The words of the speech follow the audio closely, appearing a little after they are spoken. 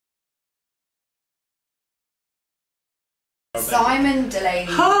Simon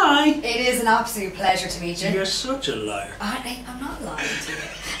Delaney. Hi! It is an absolute pleasure to meet you. You're such a liar. I'm not lying to you.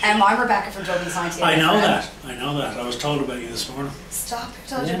 I'm Rebecca from Dublin's 98. I know that. I know that. I was told about you this morning. Stop. Who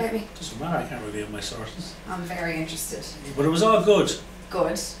told you about me? Doesn't matter. I can't reveal my sources. I'm very interested. But it was all good.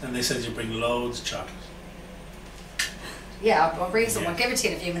 Good. And they said you bring loads of chocolate. Yeah, I'll bring some. Yeah. I'll give it to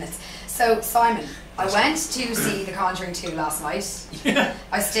you in a few minutes. So, Simon, I went to see The Conjuring 2 last night. Yeah.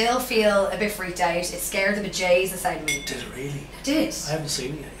 I still feel a bit freaked out. It scared the bejesus out of me. Did it really? It did. I haven't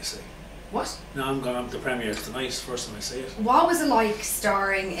seen it yet, you see. What? No, I'm going up to the premiere tonight. It's the first time I see it. What was it like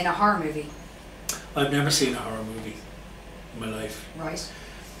starring in a horror movie? I've never seen a horror movie in my life. Right.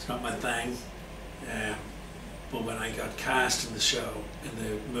 It's not my thing. But when I got cast in the show, in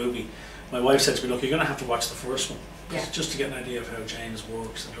the movie, my wife said to me, look, you're going to have to watch the first one. Yeah. Just to get an idea of how James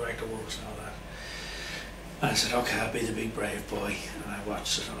works, the director works and all that. And I said, okay, I'll be the big brave boy. And I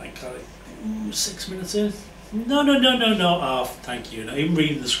watched it and I got it 6 minutes in. No. Oh, thank you. Now, even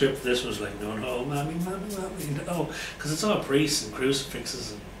reading the script for this was like, no, mommy, no. Because it's all priests and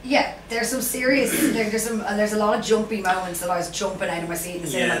crucifixes. And Yeah, there's some serious, there's a lot of jumpy moments that I was jumping out of my seat in the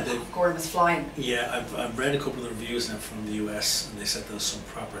cinema. Yeah, Popcorn was flying. Yeah, I've read a couple of the reviews now from the US and they said there was some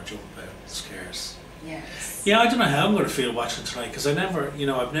proper jump out scares. Yes. Yeah, I don't know how I'm going to feel watching tonight because I've never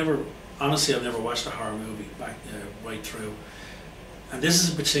watched a horror movie right through. And this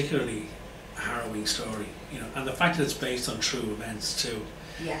is a particularly harrowing story, and the fact that it's based on true events too.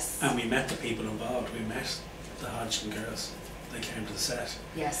 Yes. And we met the people involved. We met the Hodgson girls. They came to the set.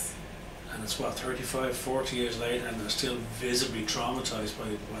 Yes. And it's 35, 40 years later and they're still visibly traumatised by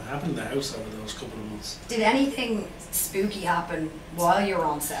what happened in the house over those couple of months. Did anything spooky happen while you were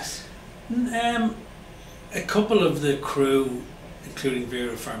on set? A couple of the crew, including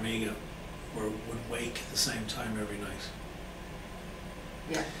Vera Farmiga, would wake at the same time every night.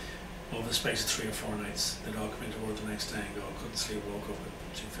 Yeah. Over the space of 3 or 4 nights, they'd all come into work the next day and go, couldn't sleep, woke up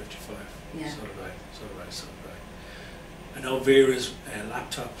at 2:55. Yeah. So did I. I know Vera's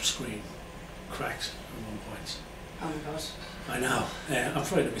laptop screen cracked at one point. Oh my god. I know. I'm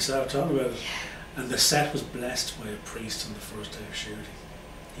frightened of myself talking about it. Yeah. And the set was blessed by a priest on the first day of shooting.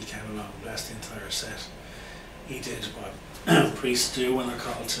 He came along and blessed the entire set. He did what priests do when they're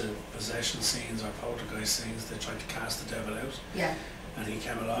called to possession scenes or poltergeist scenes. They try to cast the devil out. Yeah. And he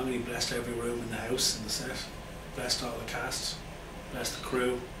came along and he blessed every room in the house, in the set. Blessed all the cast. Blessed the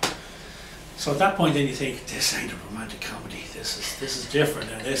crew. So at that point then you think, this ain't a romantic comedy. This is different.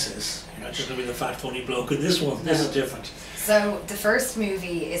 And this is, you're not just going to be the fat funny bloke in this one. This is different. So the first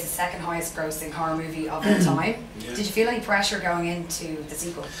movie is the second highest grossing horror movie of all time. Yeah. Did you feel any pressure going into the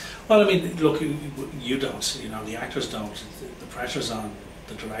sequel? Well, I mean, look, you don't, the actors don't. The pressure's on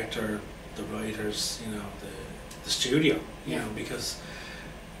the director, the writers, the studio, because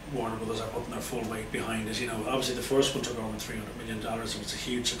Warner Brothers are putting their full weight behind it. Obviously the first one took over $300 million. It was a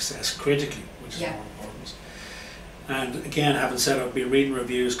huge success critically, which is more important. And again, having said I've been reading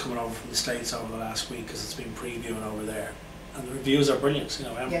reviews coming over from the States over the last week because it's been previewing over there. And the reviews are brilliant,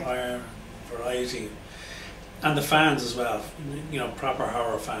 Empire, Variety, and the fans as well, proper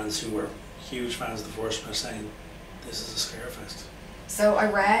horror fans who were huge fans of the first one are saying this is a scare fest. So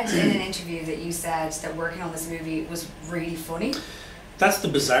I read in an interview that you said that working on this movie was really funny. That's the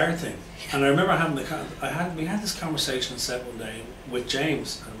bizarre thing. And I remember having we had this conversation on set one day with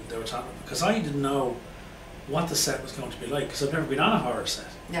James, and they were talking, because I didn't know what the set was going to be like, because I've never been on a horror set.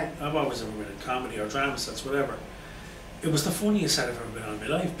 No. I've always ever been in comedy or drama sets, whatever. It was the funniest set I've ever been on in my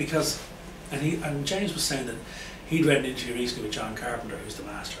life, because, and James was saying that he'd read an interview recently with John Carpenter, who's the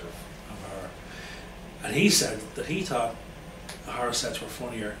master of horror, and he said that he thought horror sets were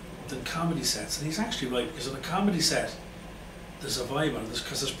funnier than comedy sets, and he's actually right, because on a comedy set, there's a vibe on this,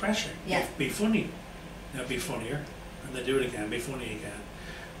 because there's pressure. Yeah. Be funny, be funnier, and then do it again, be funny again.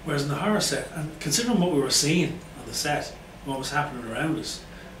 Whereas in the horror set, and considering what we were seeing on the set, what was happening around us,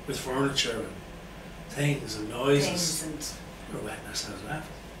 with furniture and things and noises, we were wetting ourselves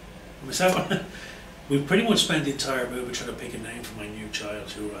laughing. And myself, we pretty much spent the entire movie trying to pick a name for my new child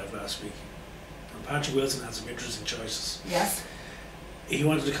who arrived last week. And Patrick Wilson had some interesting choices. Yes. He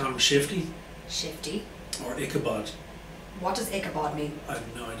wanted to call him Shifty. Shifty. Or Ichabod. What does Ichabod mean? I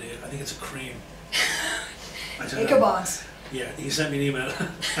have no idea. I think it's a cream. Ichabod. Yeah, he sent me an email.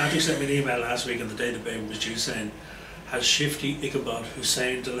 Patrick sent me an email last week on the day the baby was due saying, has Shifty Ichabod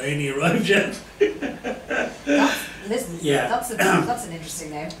Hussein Delaney arrived yet? That's an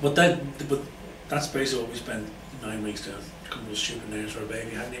interesting name. But that's basically what we spent 9 weeks doing. Coming up with stupid names for a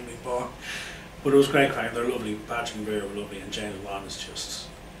baby, hadn't even been born. But it was great crack. They're lovely. Patrick and Vera were lovely, and James Wan is just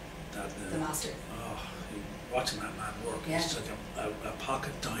the master. Oh, watching that man work, it's like a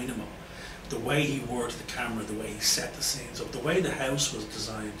pocket dynamo. the way he worked the camera, the way he set the scenes up, the way the house was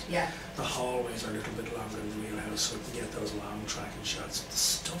designed. Yeah. The hallways are a little bit longer than the real house, so you can get those long tracking shots. The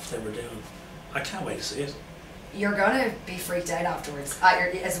stuff they were doing, I can't wait to see it. You're gonna be freaked out afterwards,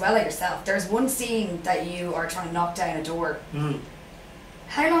 as well as yourself. There's one scene that you are trying to knock down a door.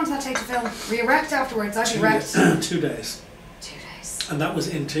 How long does that take to film? Were you wrecked afterwards? I'd be wrecked. 2 days. 2 days. And that was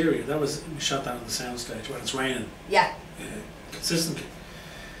interior. That was we shot that on the soundstage when it's raining. Yeah. Consistently.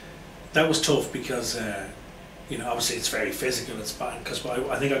 That was tough because, you know, obviously it's very physical. It's bad because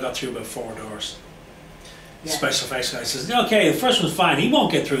I think I got through about 4 doors. Yeah. Special effects guy says, "Okay, the first one's fine. He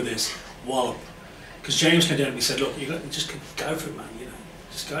won't get through this." Wallop. Because James came down and he said, "Look, you just go for it, man. You know,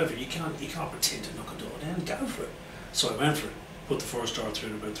 just go for it. You can't pretend to knock a door down. Go for it." So I went for it. Put the first door through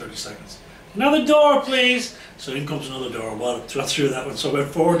in about 30 seconds. "Another door, please." So in comes another door. Well, got through that one. So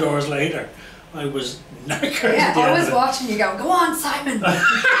about 4 doors later, I was knackered. Yeah, I was watching you go on, Simon. I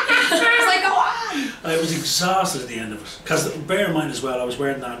was like, go on. I was exhausted at the end of it. Because bear in mind as well, I was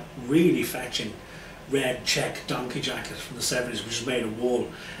wearing that really fetching red check donkey jacket from the 70s, which was made of wool,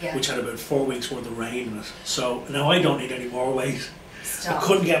 which had about 4 weeks worth of rain in it. So now I don't need any more weight. Stop. I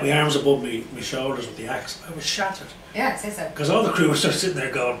couldn't get my arms above my shoulders with the axe. I was shattered. Yeah, say so. Because all the crew were sitting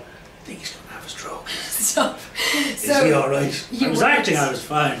there going, "I think he's going to have a stroke." Stop. Is he alright? I was acting, I was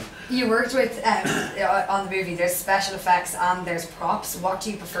fine. You worked with, on the movie, there's special effects and there's props. What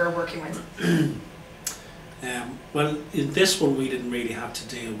do you prefer working with? Well, in this one we didn't really have to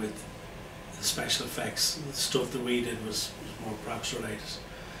deal with the special effects. The stuff that we did was more props related.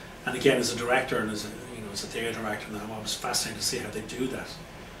 And again, as a director and as a theatre actor now, I was fascinated to see how they do that.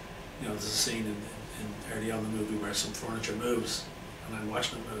 You know, there's a scene in early on in the movie where some furniture moves, and I'm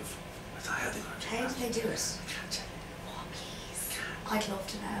watching it move. I thought, how are they going to do that? How did they do it? I can't tell you. Oh, please. I'd love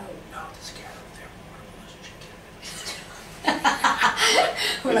to know. No, this girl up there,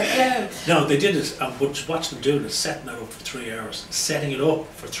 We're like, no. No, they did it. But watching them doing it, setting it up for 3 hours, setting it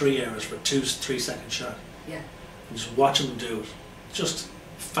up for 3 hours for a 3-second shot. Yeah. And just watching them do it, just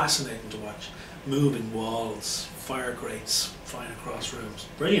fascinating to watch. Moving walls, fire grates flying across rooms.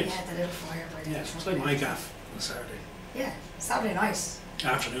 Brilliant. Yeah, the little fire break. Yeah, it was like my gaff on a Saturday. Yeah, Saturday night.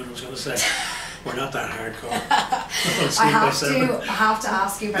 Afternoon, I was going to say. We're not that hardcore. I have to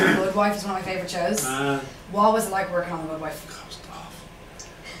ask you about The Good Wife. It's one of my favourite shows. What was it like working on The Good Wife? It was awful.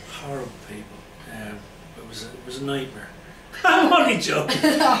 Horrible people. It was a nightmare. I'm only joking.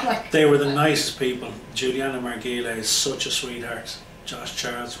 They were the nicest people. Juliana Margila is such a sweetheart. Josh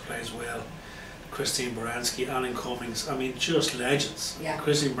Charles, who plays Will. Christine Baranski, Alan Cummings. I mean, just legends. Yeah.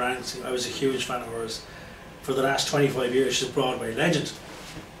 Christine Baranski, I was a huge fan of hers. For the last 25 years, she's a Broadway legend.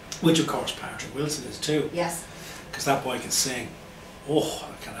 Which, of course, Patrick Wilson is too. Yes. Because that boy can sing. Oh,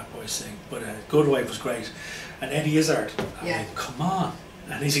 can that boy sing. But Good Wife was great. And Eddie Izzard, I mean, come on.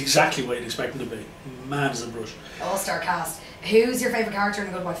 And he's exactly what you'd expect him to be. Mad as a brush. All-star cast. Who's your favourite character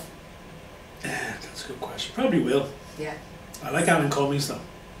in The Good Wife? That's a good question. Probably Will. Yeah. I like Alan Cummings though.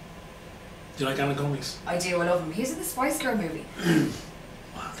 Do you like Alan Cummings? I do, I love him. He was in the Spice Girl movie.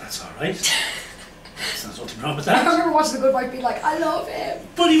 Well, that's alright. There's nothing wrong with that. I remember watching The Good Wife being like, I love him.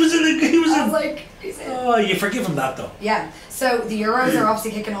 But he was like, he's in. Oh, you forgive him that though. Yeah. So the Euros are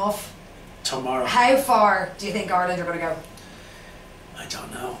obviously kicking off tomorrow. How far do you think Ireland are going to go? I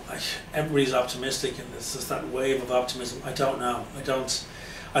don't know. Everybody's optimistic and there's just that wave of optimism. I don't know.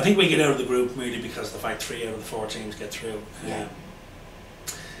 I think we get out of the group really because of the fact 3 out of the 4 teams get through. Yeah.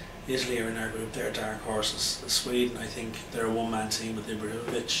 Italy are in our group, they're dark horses. Sweden, I think they're a one-man team with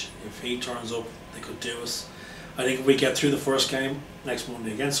Ibrahimovic. If he turns up, they could do us. I think if we get through the first game next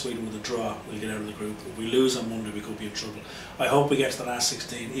Monday against Sweden with a draw, we'll get out of the group. If we lose on Monday, we could be in trouble. I hope we get to the last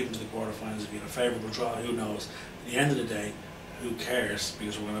 16, even to the quarterfinals. If we get a favourable draw, who knows? At the end of the day, who cares?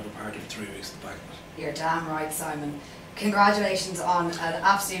 Because we're going to have a party for 3 weeks at the back of it. You're damn right, Simon. Congratulations on an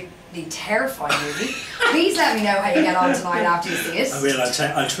absolutely terrifying movie. Please let me know how you get on tonight after you see it. I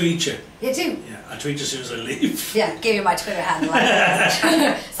will. I'll tweet you. You too? Yeah, I'll tweet you as soon as I leave. Yeah, give you my Twitter handle.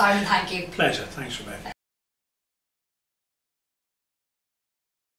 Simon, thank you. Pleasure. Thanks, Rebecca.